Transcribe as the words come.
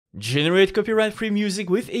Generate copyright-free music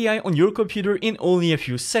with AI on your computer in only a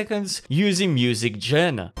few seconds using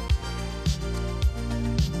MusicGen.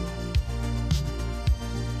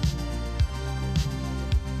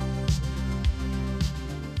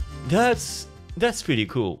 That's pretty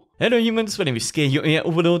cool. Hello humans, my name is Kay, your AI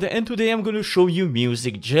overload, and today I'm gonna show you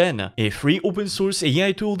MusicGen, a free open source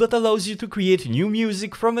AI tool that allows you to create new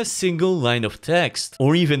music from a single line of text.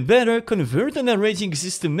 Or even better, convert an already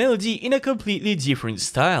existing melody in a completely different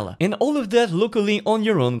style. And all of that locally on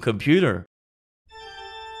your own computer.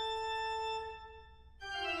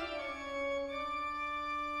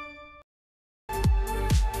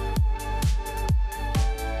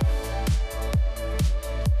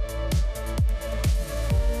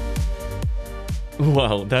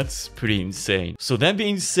 Wow, that's pretty insane. So that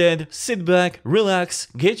being said, sit back, relax,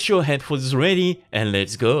 get your headphones ready, and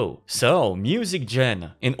let's go. So,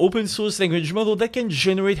 MusicGen, an open source language model that can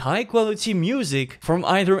generate high quality music from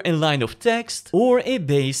either a line of text or a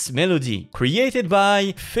bass melody. Created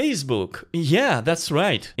by Facebook. Yeah, that's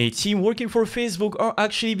right. A team working for Facebook are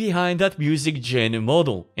actually behind that MusicGen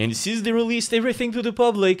model. And since they released everything to the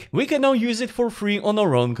public, we can now use it for free on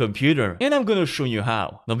our own computer. And I'm gonna show you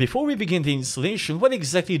how. Now before we begin the installation, what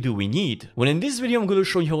exactly do we need? Well, in this video I'm going to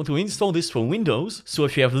show you how to install this for Windows, so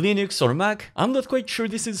if you have Linux or Mac, I'm not quite sure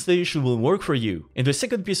this installation will work for you. And the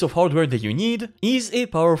second piece of hardware that you need is a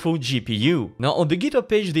powerful GPU. Now on the GitHub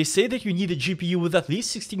page they say that you need a GPU with at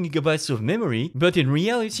least 16GB of memory, but in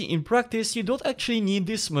reality, in practice, you don't actually need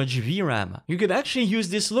this much VRAM. You can actually use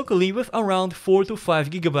this locally with around 4 to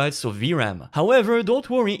 5GB of VRAM. However, don't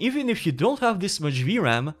worry, even if you don't have this much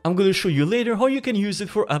VRAM, I'm going to show you later how you can use it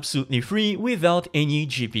for absolutely free without any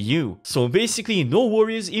GPU. So basically, no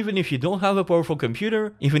worries, even if you don't have a powerful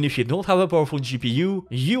computer, even if you don't have a powerful GPU,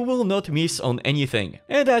 you will not miss on anything.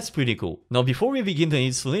 And that's pretty cool. Now before we begin the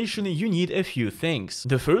installation, you need a few things.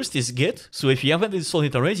 The first is Git, so if you haven't installed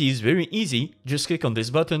it already, it's very easy. Just click on this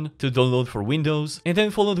button to download for Windows, and then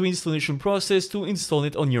follow the installation process to install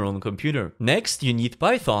it on your own computer. Next, you need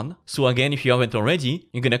Python, so again, if you haven't already,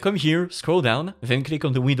 you're gonna come here, scroll down, then click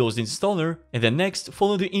on the Windows installer, and then next,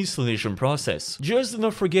 follow the installation process. Just do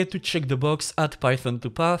not forget to check the box Add Python to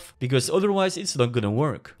Path, because otherwise it's not gonna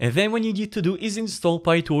work. And then what you need to do is install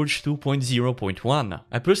PyTorch 2.0.1.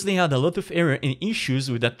 I personally had a lot of error and issues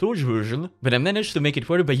with that Torch version, but I managed to make it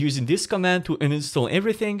work by using this command to uninstall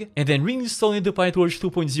everything, and then reinstalling the PyTorch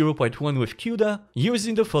 2.0.1 with CUDA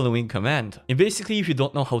using the following command. And basically, if you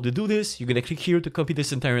don't know how to do this, you're gonna click here to copy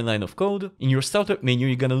this entire line of code. In your startup menu,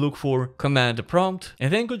 you're gonna look for command prompt,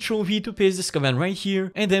 and then Ctrl V to paste this command right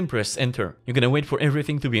here, and then press enter. You're gonna wait for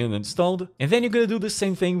everything to be uninstalled, and then you're gonna do the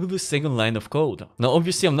same thing with the second line of code. Now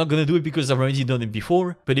obviously I'm not gonna do it because I've already done it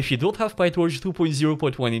before, but if you don't have PyTorch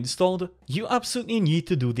 2.0.1 installed, you absolutely need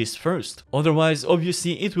to do this first. Otherwise,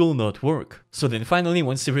 obviously it will not work. So then finally,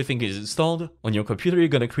 once everything is installed, on your computer you're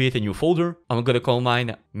gonna create a new folder. I'm gonna call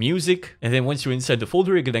mine music, and then once you're inside the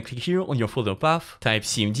folder, you're gonna click here on your folder path, type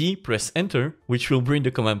cmd, press enter, which will bring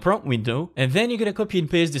the command prompt window, and then you're gonna copy and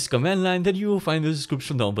paste this command line that you will find in the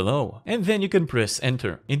description down below, and then you can press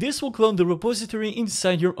enter. And this will clone the repository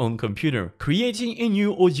inside your own computer, creating a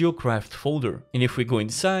new AudioCraft folder. And if we go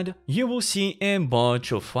inside, you will see a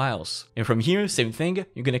bunch of files. And from here, same thing,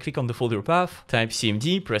 you're gonna click on the folder path, type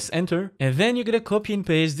cmd, press enter, and then you're gonna copy and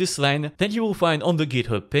paste this line that you will find on the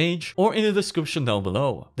GitHub page or in the description down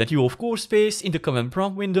below, that you will of course paste in the command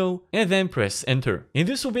prompt window, and then press enter. And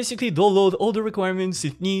this will basically download all the requirements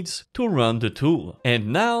it needs to run the tool. And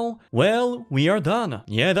now, well, we are done.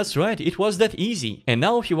 Yeah, that's right, it was that easy. And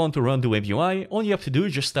now if you want to run the web UI, all you have to do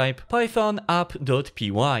is just type python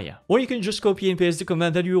app.py. Or you can just copy and paste the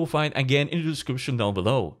command that you will find again in the description down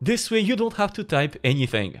below. This way you don't have to type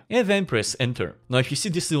anything. And then press enter. Now if you see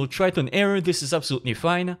this little Triton error, this is absolutely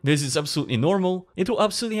fine. This is absolutely normal. It will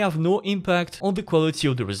absolutely have no impact on the quality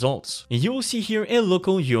of the results. And you will see here a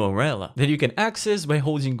local URL that you can access by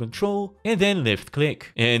holding Ctrl and then left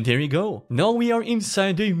click. And there you go. Now we are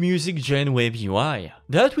inside the MusicGen web UI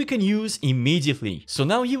that we can use immediately. So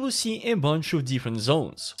now you will see a bunch of different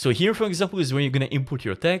zones. So here, for example, is where you're gonna input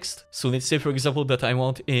your text. So let's say, for example, that I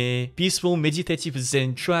want a peaceful meditative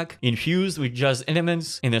Zen track infused with jazz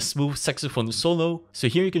elements and a smooth saxophone solo. So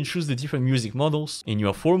here you can choose the different music models, and you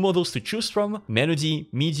have 4 models to choose from: melody,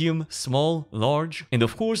 medium, small, large. And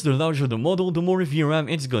of course, the larger the model, the more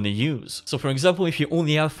VRAM it's gonna use. So for example, if you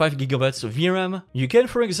only have 5GB of VRAM, you can,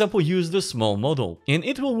 for example, use the small model, and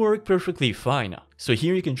it will work perfectly fine. So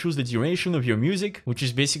here you can choose the duration of your music, which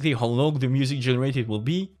is basically how long the music generated will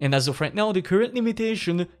be. And as of right now, the current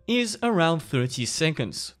limitation is around 30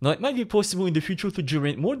 seconds. Now, it might be possible in the future to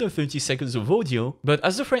generate more than 30 seconds of audio, but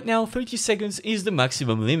as of right now, 30 seconds is the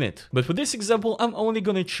maximum limit. But for this example, I'm only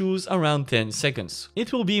gonna choose around 10 seconds.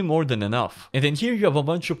 It will be more than enough. And then here you have a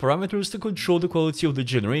bunch of parameters to control the quality of the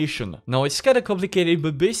generation. Now, it's kinda complicated,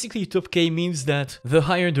 but basically top K means that the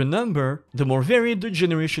higher the number, the more varied the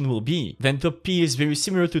generation will be. Then top P is very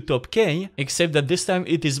similar to top K, except that this time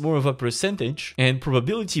it is more of a percentage and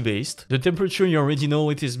probability based. The temperature, you already know,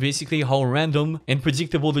 it is basically how random and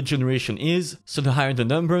predictable the generation is. So the higher the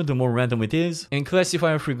number, the more random it is. And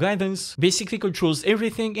classifier free guidance basically controls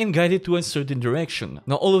everything and guide it to a certain direction.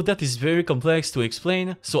 Now all of that is very complex to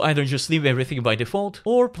explain, so either just leave everything by default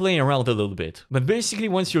or play around a little bit. But basically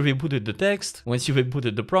once you've inputted the text, once you've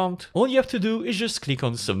inputted the prompt, all you have to do is just click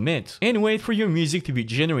on submit and wait for your music to be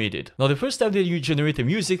generated. Now the first time that you generate a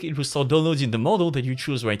music, it will start downloading the model that you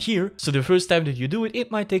choose right here. So the first time that you do it, it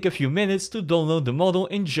might take a few minutes to download the model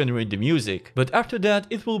and generate the music. But after that,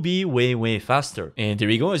 it will be way faster. And there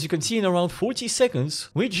you go, as you can see, in around 40 seconds,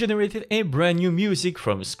 we generated a brand new music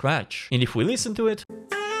from scratch. And if we listen to it,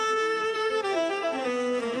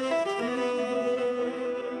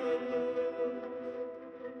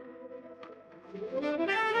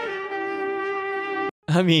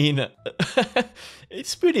 I mean,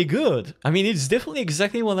 it's pretty good. I mean, it's definitely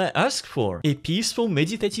exactly what I asked for. A peaceful,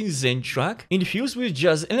 meditating Zen track infused with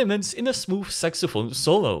jazz elements in a smooth saxophone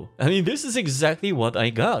solo. I mean, this is exactly what I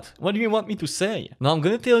got. What do you want me to say? Now, I'm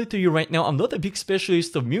gonna tell it to you right now, I'm not a big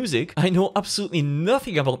specialist of music. I know absolutely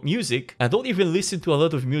nothing about music. I don't even listen to a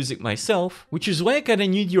lot of music myself, which is why I kinda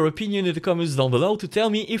need your opinion in the comments down below to tell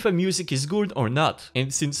me if a music is good or not.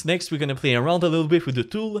 And since next we're gonna play around a little bit with the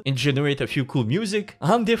tool and generate a few cool music,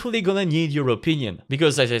 I'm definitely gonna need your opinion,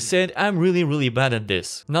 because as I said, I'm really bad at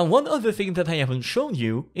this. Now, one other thing that I haven't shown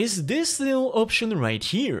you is this little option right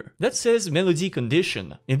here that says melody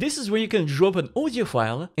condition. And this is where you can drop an audio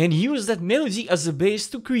file and use that melody as a base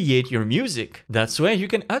to create your music. That's why you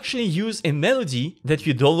can actually use a melody that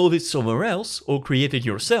you downloaded somewhere else or created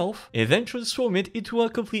yourself and then transform it into a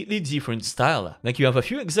completely different style. Like you have a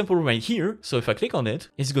few examples right here, so if I click on it,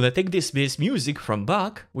 it's gonna take this bass music from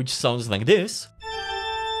Bach, which sounds like this.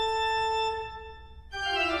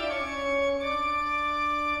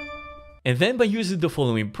 And then by using the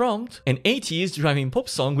following prompt, an 80s driving pop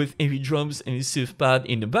song with heavy drums and a synth pad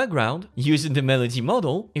in the background, using the melody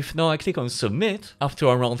model, if now I click on submit, after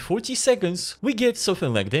around 40 seconds, we get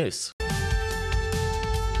something like this.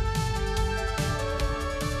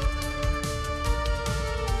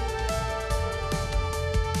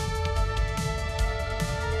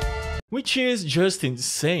 Which is just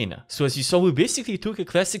insane. So as you saw, we basically took a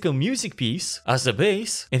classical music piece as a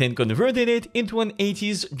base and then converted it into an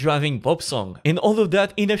 80s driving pop song. And all of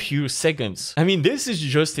that in a few seconds. I mean, this is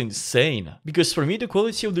just insane. Because for me, the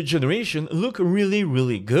quality of the generation look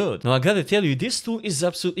really good. Now I gotta tell you, this tool is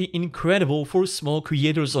absolutely incredible for small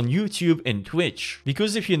creators on YouTube and Twitch.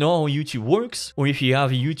 Because if you know how YouTube works, or if you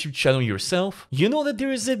have a YouTube channel yourself, you know that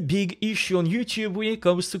there is a big issue on YouTube when it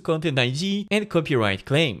comes to content ID and copyright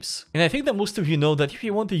claims. And I think that most of you know that if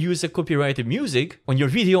you want to use a copyrighted music on your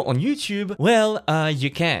video on YouTube, well, you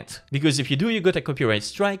can't. Because if you do, you got a copyright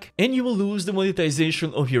strike and you will lose the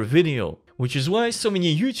monetization of your video. Which is why so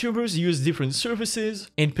many YouTubers use different services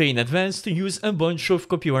and pay in advance to use a bunch of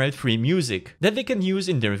copyright-free music that they can use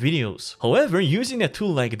in their videos. However, using a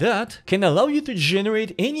tool like that can allow you to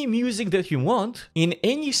generate any music that you want in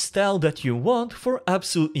any style that you want for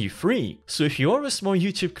absolutely free. So if you are a small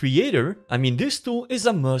YouTube creator, I mean, this tool is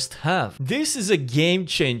a must-have. This is a game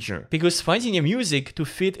changer because finding a music to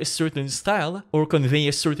fit a certain style or convey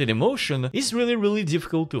a certain emotion is really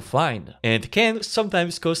difficult to find and can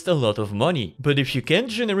sometimes cost a lot of money. But if you can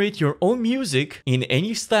generate your own music in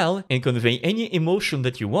any style and convey any emotion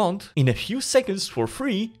that you want in a few seconds for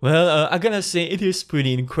free, well, I gotta say it is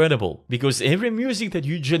pretty incredible, because every music that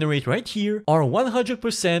you generate right here are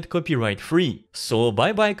 100% copyright free. So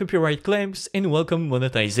bye bye copyright claims and welcome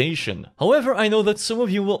monetization. However, I know that some of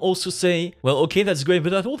you will also say, well, okay, that's great,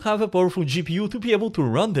 but I don't have a powerful GPU to be able to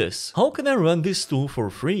run this. How can I run this tool for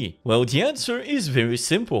free? Well, the answer is very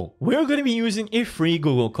simple. We're gonna be using a free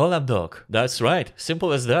Google Colab doc. Doc. That's right,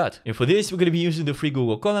 simple as that. And for this, we're gonna be using the free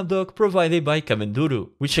Google Colab Doc provided by Kamenduru,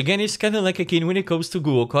 which again is kinda like a king when it comes to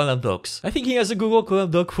Google Colab Docs. I think he has a Google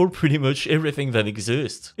Colab Doc for pretty much everything that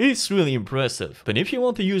exists. It's really impressive. But if you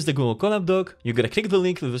want to use the Google Colab Doc, you're gonna click the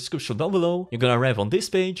link in the description down below, you're gonna arrive on this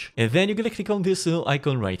page, and then you're gonna click on this little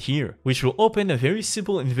icon right here, which will open a very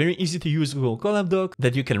simple and very easy to use Google Colab Doc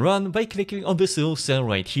that you can run by clicking on this little cell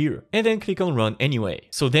right here, and then click on run anyway.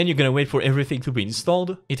 So then you're gonna wait for everything to be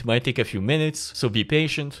installed. It might take a few minutes, so be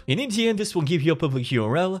patient. And in the end, this will give you a public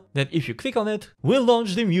URL that if you click on it, will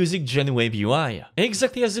launch the MusicGen web UI,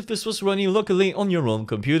 exactly as if this was running locally on your own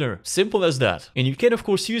computer. Simple as that. And you can of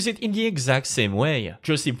course use it in the exact same way.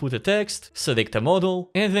 Just input a text, select a model,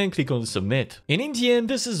 and then click on submit. And in the end,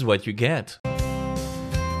 this is what you get.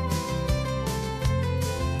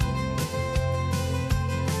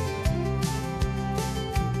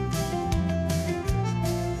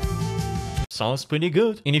 Sounds pretty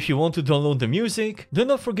good. And if you want to download the music, do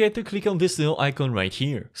not forget to click on this little icon right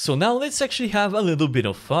here. So now let's actually have a little bit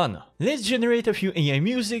of fun. Let's generate a few AI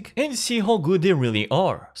music and see how good they really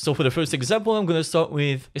are. So for the first example, I'm gonna start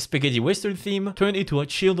with a spaghetti western theme turned into a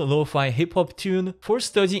chilled lo-fi hip-hop tune for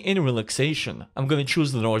study and relaxation. I'm gonna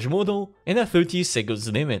choose the large model and a 30 seconds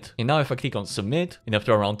limit. And now if I click on submit, and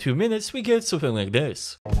after around 2 minutes, we get something like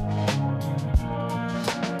this.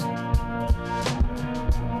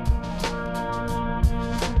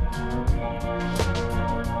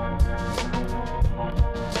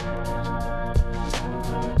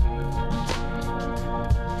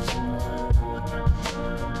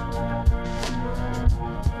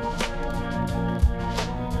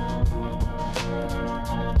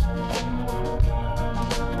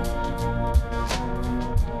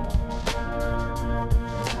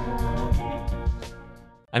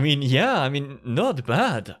 Not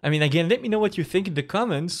bad. Again, let me know what you think in the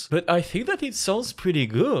comments, but I think that it sounds pretty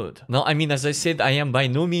good. Now, as I said, I am by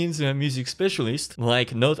no means a music specialist,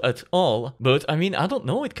 like not at all, but I don't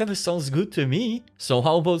know, it kind of sounds good to me. So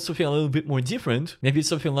how about something a little bit more different? Maybe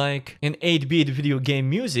something like an 8-bit video game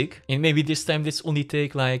music, and maybe this time this only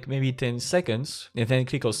take like maybe 10 seconds, and then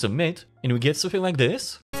click on submit, and we get something like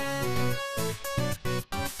this.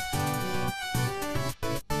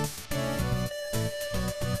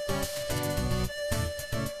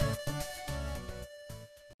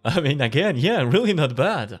 Again, yeah, really not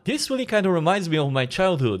bad. This really kind of reminds me of my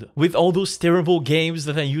childhood, with all those terrible games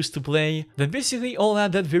that I used to play, that basically all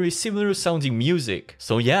had that very similar sounding music.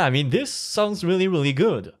 So yeah, this sounds really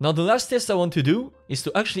good. Now the last test I want to do is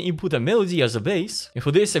to actually input a melody as a bass, and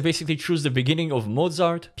for this I basically choose the beginning of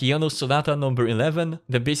Mozart, Piano Sonata number 11,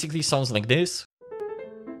 that basically sounds like this.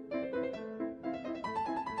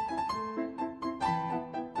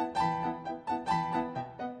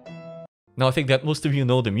 Now I think that most of you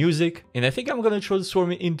know the music, and I think I'm gonna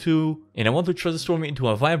transform it into, I want to transform it into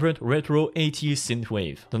a vibrant retro 80s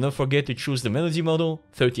synthwave. Do not forget to choose the melody model,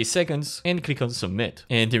 30 seconds, and click on submit.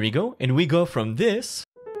 And there we go, and we go from this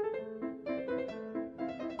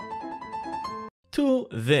to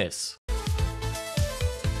this.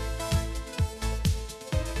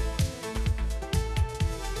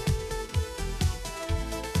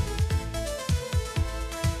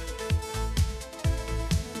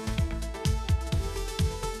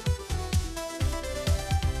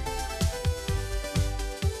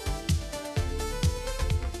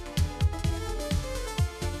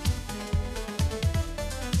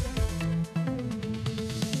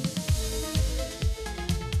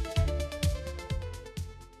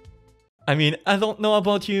 I don't know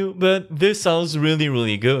about you, but this sounds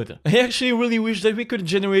really good. I actually really wish that we could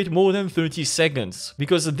generate more than 30 seconds,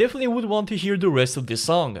 because I definitely would want to hear the rest of the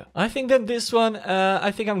song. I think that this one,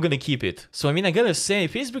 I think I'm gonna keep it. So I gotta say,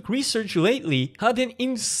 Facebook research lately had an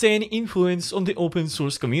insane influence on the open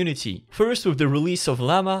source community. First with the release of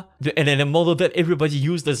Llama, the LLM model that everybody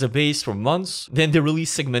used as a base for months, then the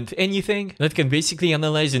release Segment Anything, that can basically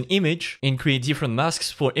analyze an image and create different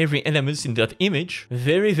masks for every element in that image,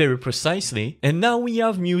 very precisely. And now we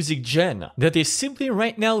have MusicGen, that is simply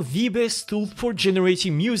right now the best tool for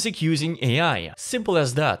generating music using AI. Simple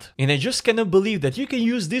as that. And I just cannot believe that you can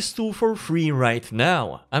use this tool for free right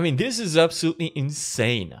now. This is absolutely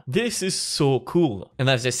insane. This is so cool. And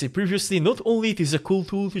as I said previously, not only it is a cool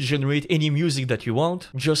tool to generate any music that you want,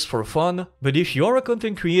 just for fun, but if you're a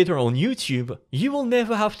content creator on YouTube, you will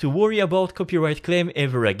never have to worry about copyright claim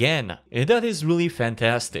ever again. And that is really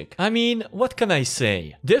fantastic. What can I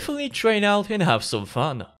say? Definitely try it out and have some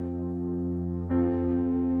fun.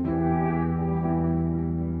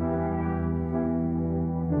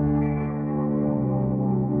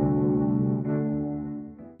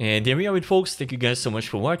 And there we have it, folks. Thank you guys so much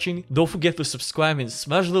for watching. Don't forget to subscribe and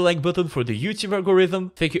smash the like button for the YouTube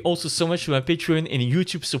algorithm. Thank you also so much to my Patreon and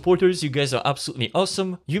YouTube supporters. You guys are absolutely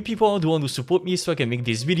awesome. You people are the one who support me so I can make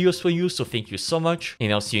these videos for you, so thank you so much.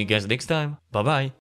 And I'll see you guys next time. Bye bye.